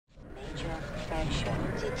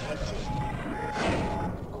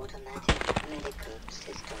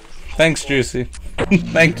Thanks, Juicy.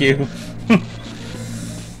 Thank you.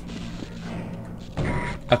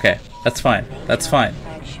 Okay, that's fine. That's fine.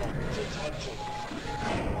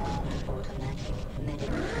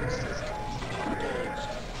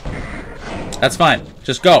 That's fine.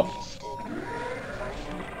 Just go.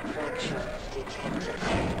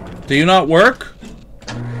 Do you not work?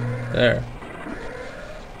 There.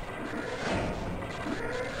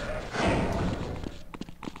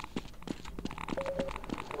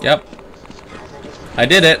 Yep. I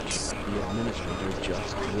did it. The administrator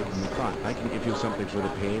just written the front. I can give you something for the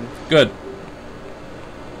pain. Good.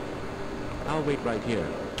 I'll wait right here.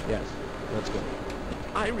 Yes, let's go.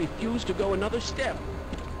 I refuse to go another step.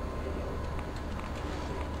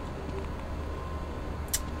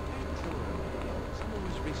 Someone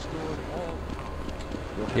has restored all.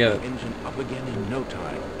 We'll have the engine up again in no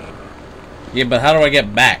time. Yeah, but how do I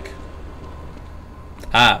get back?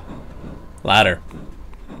 Ah. Ladder.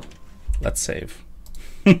 Let's save.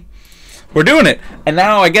 We're doing it! And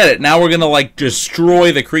now I get it. Now we're gonna, like,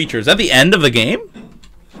 destroy the creatures. Is that the end of the game?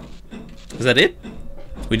 Is that it?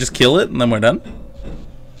 We just kill it and then we're done?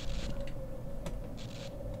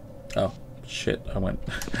 Oh, shit. I went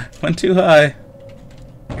too high.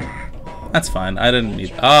 That's fine. I didn't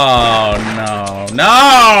need... Oh, no.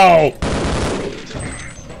 No!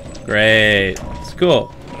 Great. It's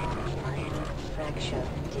cool.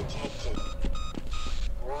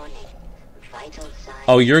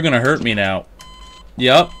 Oh, you're gonna hurt me now.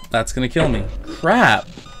 Yup, that's gonna kill me. Crap.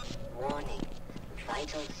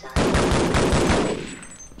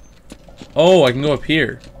 Oh, I can go up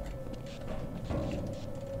here.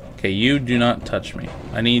 Okay, you do not touch me.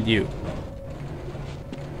 I need you.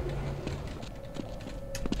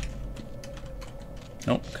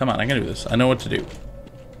 Nope, come on, I can do this. I know what to do.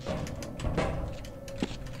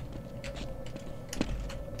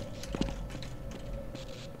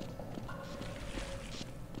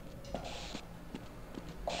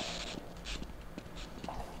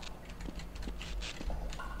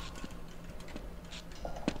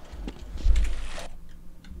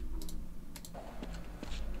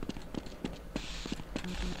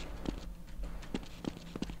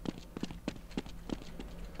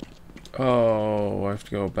 Oh, I have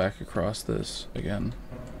to go back across this again.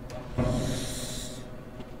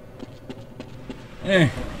 Eh.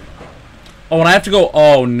 Oh, and I have to go...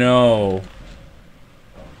 Oh, no.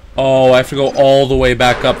 Oh, I have to go all the way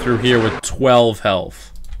back up through here with 12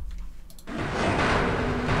 health.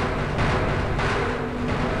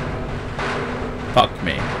 Fuck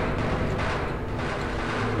me.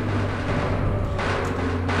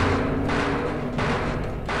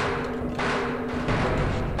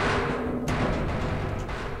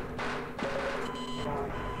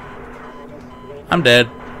 I'm dead.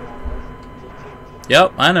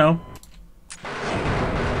 Yep, I know.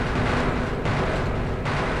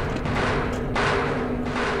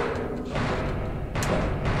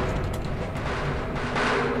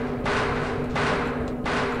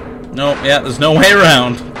 Nope, yeah, there's no way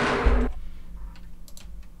around.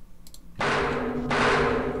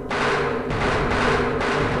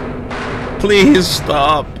 Please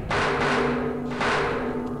stop.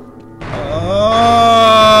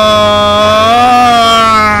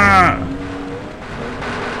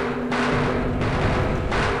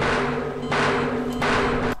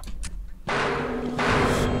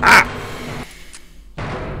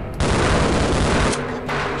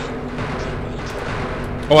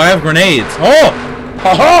 Oh, I have grenades. Oh!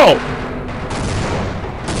 Ho ho!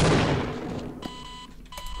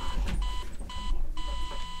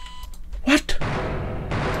 What?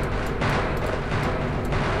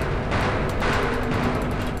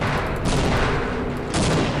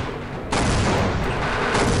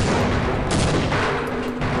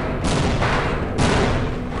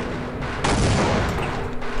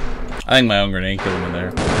 I think my own grenade killed him in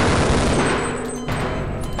there.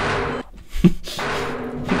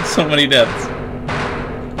 So many deaths.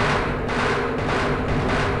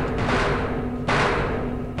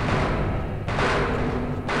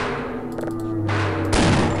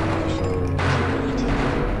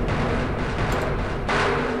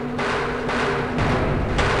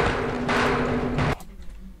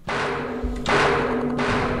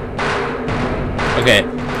 Okay,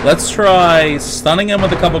 let's try stunning him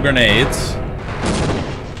with a couple grenades.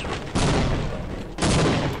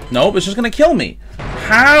 Nope, it's just gonna kill me.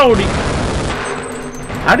 How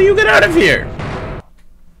do you get out of here?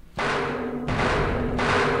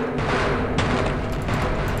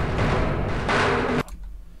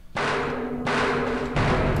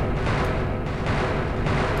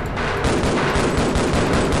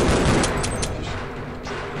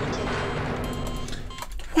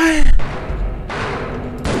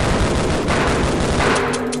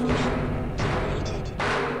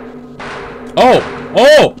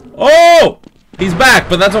 Oh! He's back,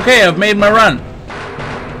 but that's okay. I've made my run.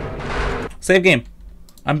 Save game.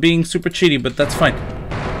 I'm being super cheaty, but that's fine.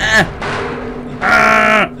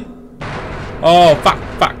 Oh, fuck.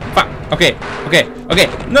 Okay.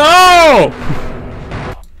 No!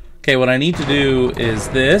 Okay, what I need to do is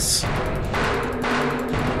this.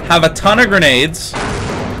 Have a ton of grenades.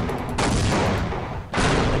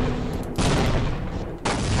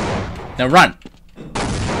 Now run.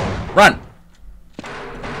 Run.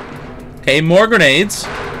 Okay, more grenades.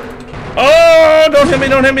 Oh, don't hit me,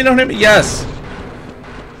 don't hit me, don't hit me. Yes.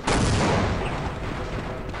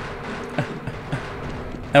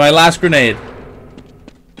 And my last grenade.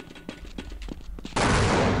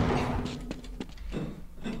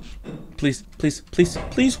 Please, please, please,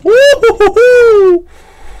 please. Woo-hoo-hoo-hoo!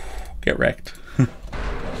 Get wrecked.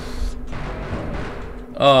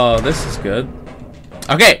 Oh, this is good.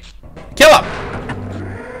 Okay. Kill him!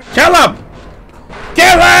 Kill him!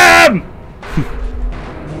 Kill him!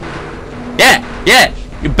 Yeah.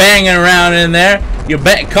 You're banging around in there. You're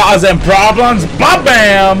causing problems. Blah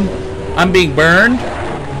bam! I'm being burned.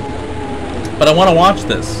 But I want to watch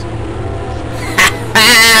this.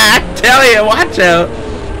 I tell you, watch out.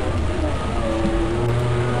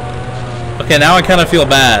 Okay, now I kind of feel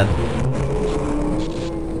bad.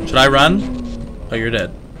 Should I run? Oh, you're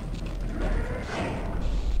dead.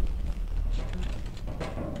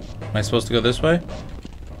 Am I supposed to go this way?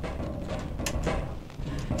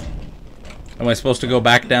 Am I supposed to go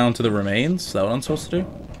back down to the remains? Is that what I'm supposed to do?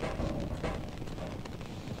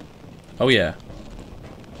 Oh, yeah.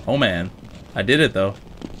 Oh, man. I did it, though.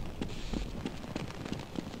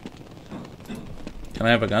 Can I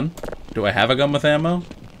have a gun? Do I have a gun with ammo?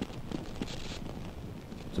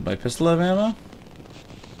 Does my pistol have ammo?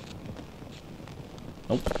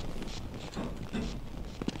 Nope.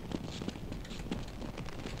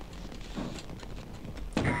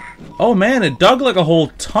 Oh man, it dug like a whole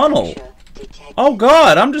tunnel. Oh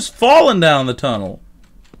god, I'm just falling down the tunnel.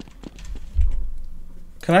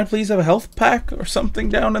 Can I please have a health pack or something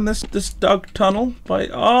down in this dug tunnel?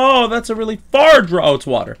 Oh, that's a really far draw. Oh, it's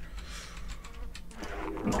water.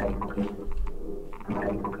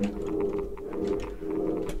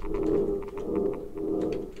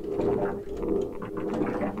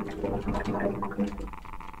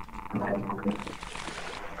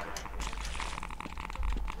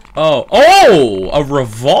 Oh, a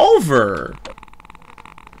revolver.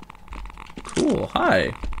 Cool,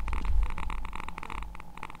 hi.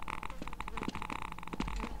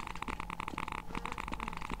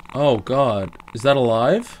 Oh god, is that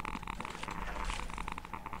alive?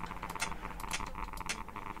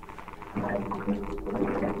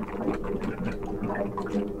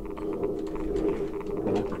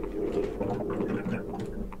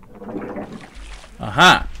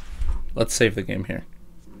 Aha! Let's save the game here.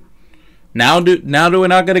 Now do we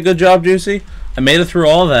not get a good job, Juicy? I made it through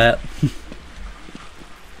all that.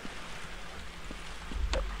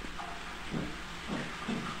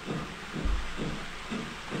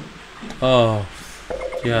 Oh,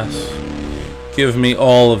 yes. Give me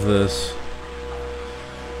all of this.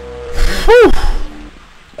 Whew.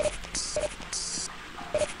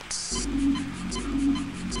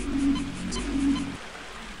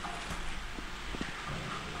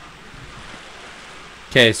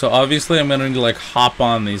 Okay, so obviously I'm gonna need to like hop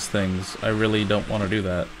on these things. I really don't want to do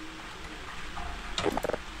that.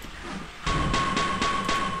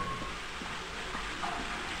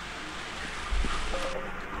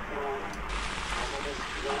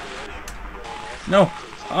 No.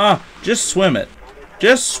 Just swim it.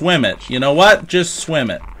 Just swim it. You know what? Just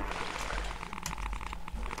swim it.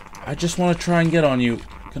 I just want to try and get on you.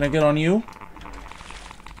 Can I get on you?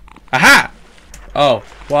 Aha! Oh,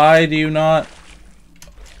 why do you not?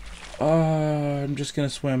 I'm just gonna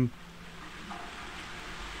swim.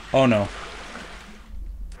 Oh no.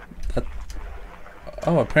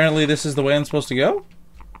 Oh, apparently this is the way I'm supposed to go?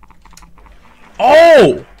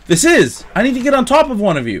 Oh! This is! I need to get on top of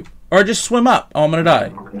one of you. Or just swim up. Oh, I'm gonna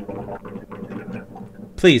die.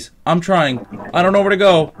 Please, I'm trying. I don't know where to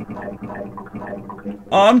go.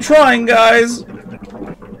 Oh, I'm trying, guys.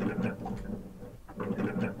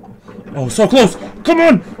 Oh, so close. Come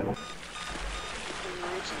on!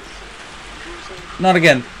 Not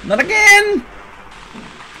again. Not again!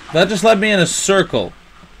 That just led me in a circle.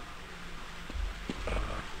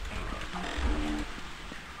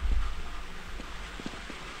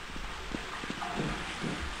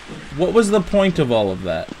 What was the point of all of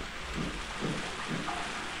that?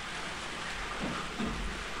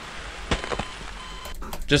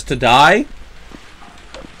 Just to die?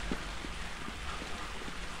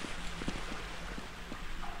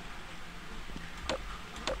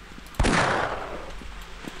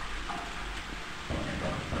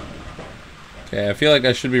 Okay, I feel like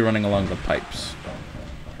I should be running along the pipes.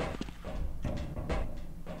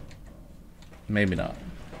 Maybe not.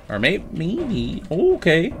 Or maybe. Oh,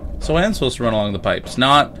 okay. So I am supposed to run along the pipes,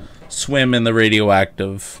 not swim in the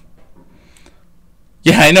radioactive.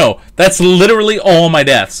 Yeah, I know. That's literally all my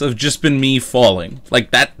deaths have just been me falling. Like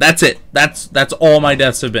that's it. That's all my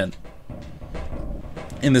deaths have been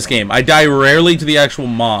in this game. I die rarely to the actual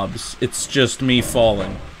mobs. It's just me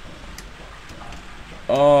falling.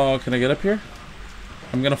 Oh, can I get up here?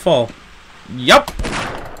 I'm gonna fall. Yup.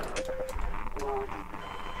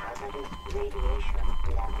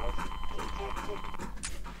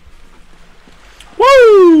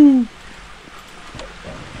 Woo!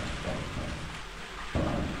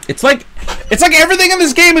 It's like everything in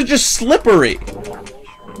this game is just slippery.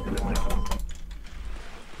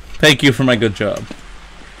 Thank you for my good job.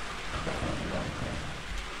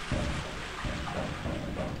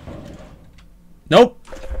 Nope.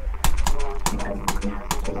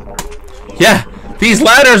 Yeah, these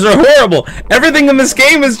ladders are horrible. Everything in this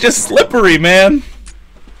game is just slippery, man.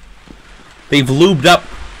 They've lubed up.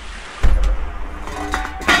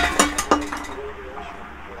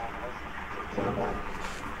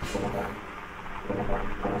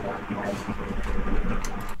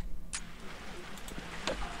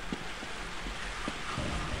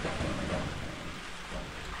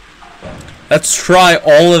 Let's try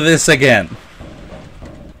all of this again.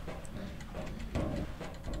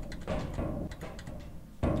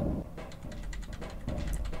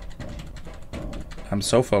 I'm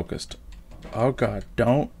so focused. Oh god,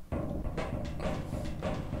 don't.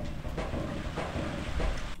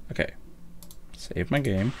 Okay. Save my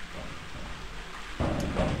game.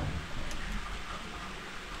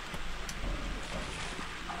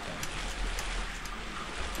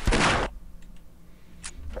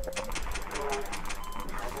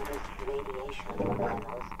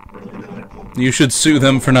 You should sue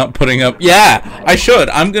them for not putting up. Yeah, I should.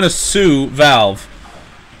 I'm gonna sue Valve.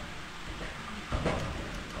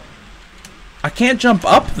 I can't jump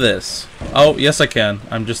up this. Oh, yes I can.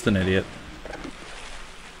 I'm just an idiot.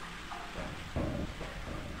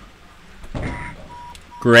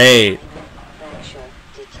 Great.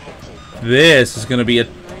 This is gonna be a...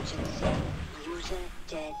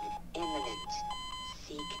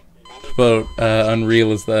 But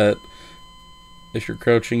Unreal is that if you're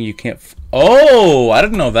crouching you can't oh, I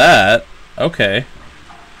didn't know that. Okay.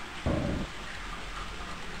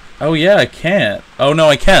 Oh yeah, I can't. Oh no,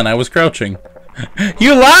 I can. I was crouching.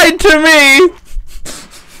 You lied to me!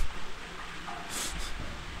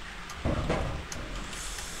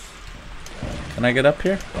 Can I get up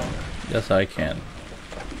here? Yes, I can.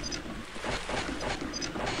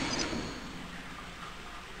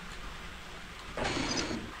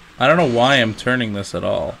 I don't know why I'm turning this at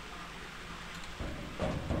all.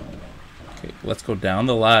 Okay, let's go down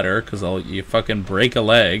the ladder, because you fucking break a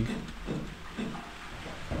leg.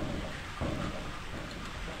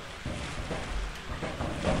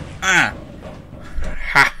 Ah!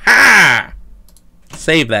 Ha ha!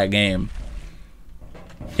 Save that game.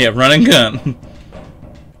 Yeah, run and gun.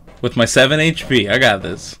 With my 7 HP, I got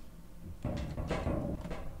this.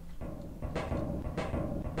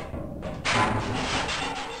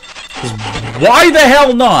 Why the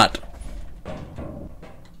hell not?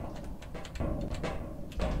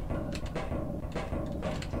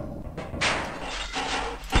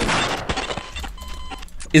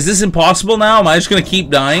 Is this impossible now? Am I just gonna keep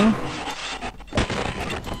dying?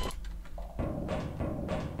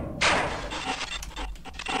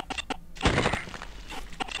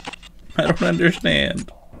 I don't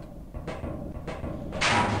understand.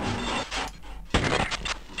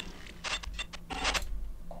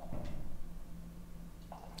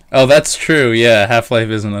 Oh, that's true. Yeah, Half-Life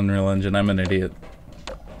is an Unreal Engine. I'm an idiot.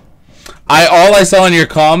 All I saw in your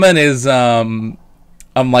comment is I'm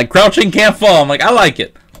like, crouching can't fall. I'm like, I like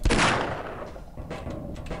it.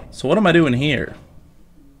 So what am I doing here?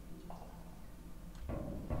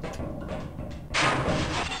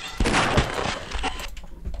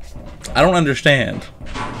 I don't understand.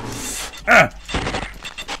 Ah.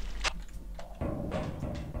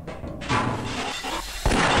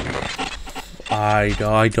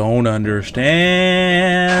 I don't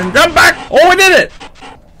understand. Jump back! Oh, I did it!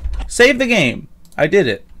 Save the game. I did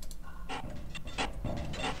it.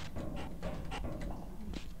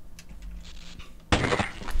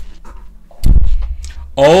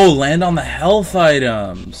 Oh, land on the health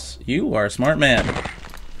items. You are a smart man.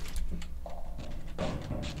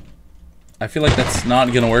 I feel like that's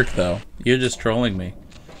not gonna work though. You're just trolling me.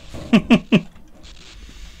 Do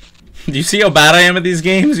you see how bad I am at these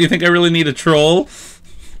games? You think I really need a troll?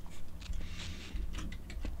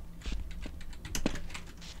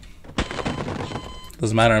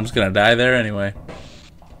 Doesn't matter, I'm just gonna die there anyway.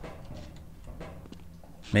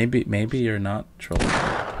 Maybe you're not trolling me.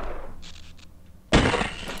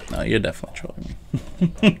 No, you're definitely trolling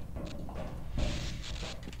me.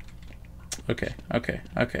 Okay.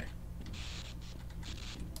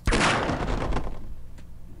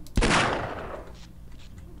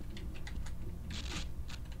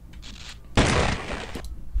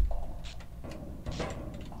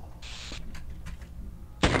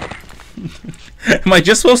 Am I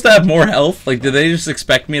just supposed to have more health? Like, did they just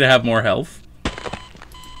expect me to have more health?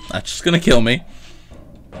 That's just gonna kill me.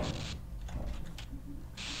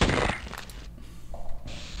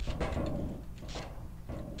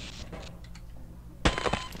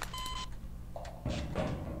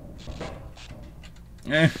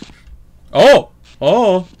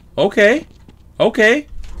 Oh, okay.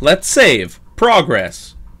 Let's save.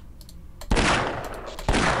 Progress.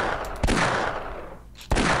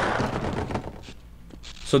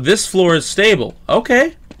 So this floor is stable.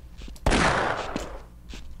 Okay.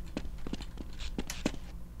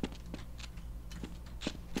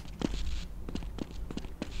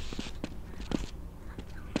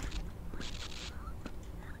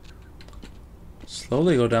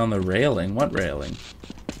 Slowly go down the railing. What railing?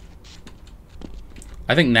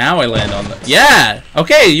 I think now I land on the... Yeah!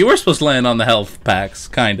 Okay, you were supposed to land on the health packs,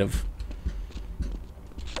 kind of.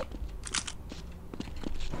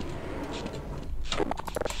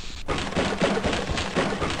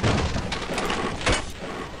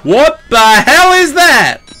 What the hell is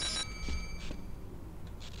that?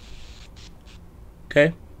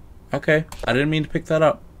 Okay. I didn't mean to pick that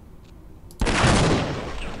up.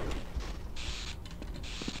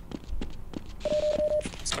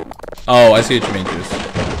 Oh, I see what you mean, Juice.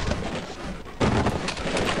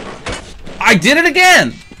 I did it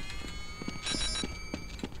again!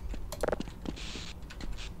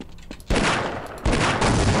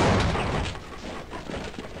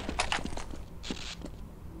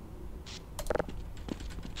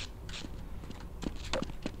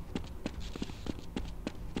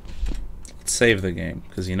 Let's save the game,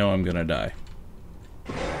 because you know I'm gonna die.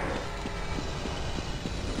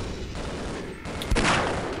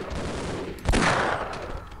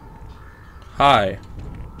 Hi.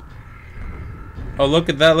 Oh, look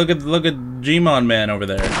at that. Look at Gmon Man over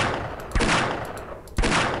there.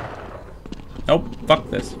 Nope.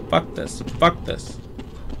 Fuck this.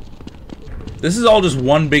 This is all just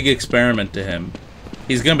one big experiment to him.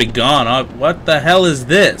 He's gonna be gone. Oh, what the hell is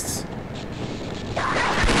this?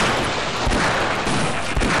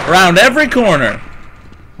 Around every corner.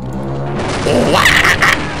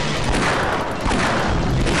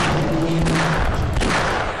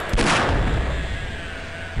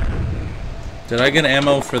 Did I get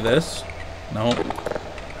ammo for this? No.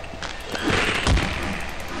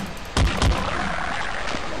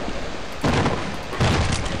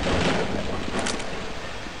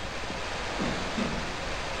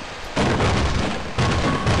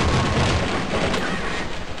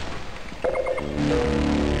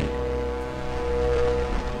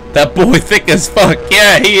 That boy thick as fuck.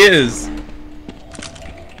 Yeah, he is. It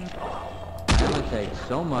would take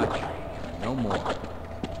so much, no more.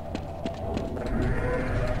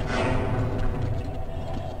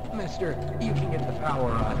 Mister, you can get the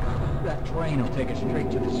power on. That train will take us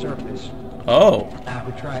straight to the surface. Oh. I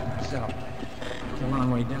would try it myself. It's a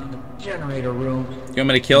long way down the generator room. You want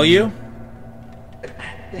me to kill you?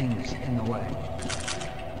 Things in the way.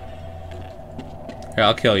 Here,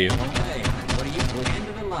 I'll kill you. Okay, what are you putting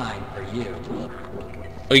into the line for you?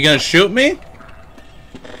 Are you gonna shoot me?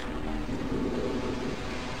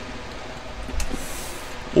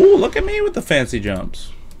 Ooh, look at me with the fancy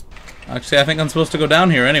jumps. Actually, I think I'm supposed to go down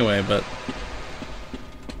here anyway, but...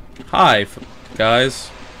 Hi, guys.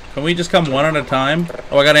 Can we just come one at a time?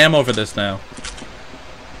 Oh, I got ammo for this now.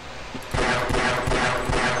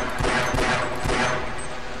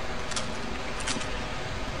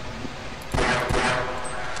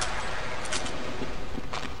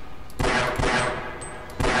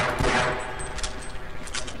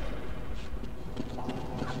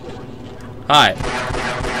 Hi.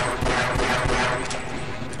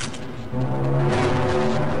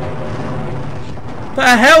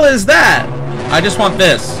 The hell is that? I just want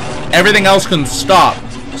this. Everything else can stop.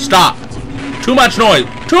 Stop. Too much noise.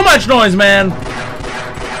 Too much noise, man.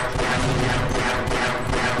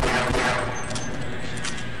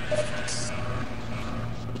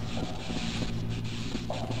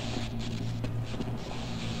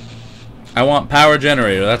 I want power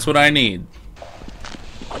generator. That's what I need.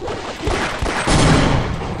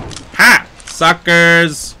 Ha!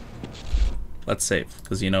 Suckers! Let's save,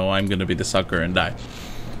 because you know I'm gonna be the sucker and die.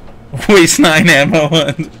 Waste 9 ammo.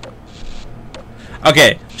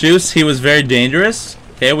 Okay, Juice, he was very dangerous.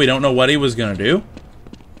 Okay, we don't know what he was gonna do.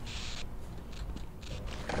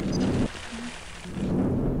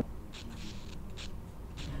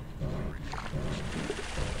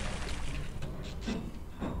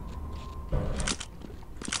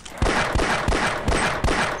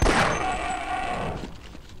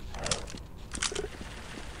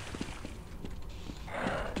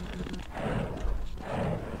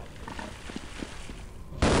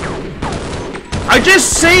 I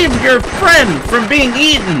just saved your friend from being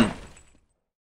eaten!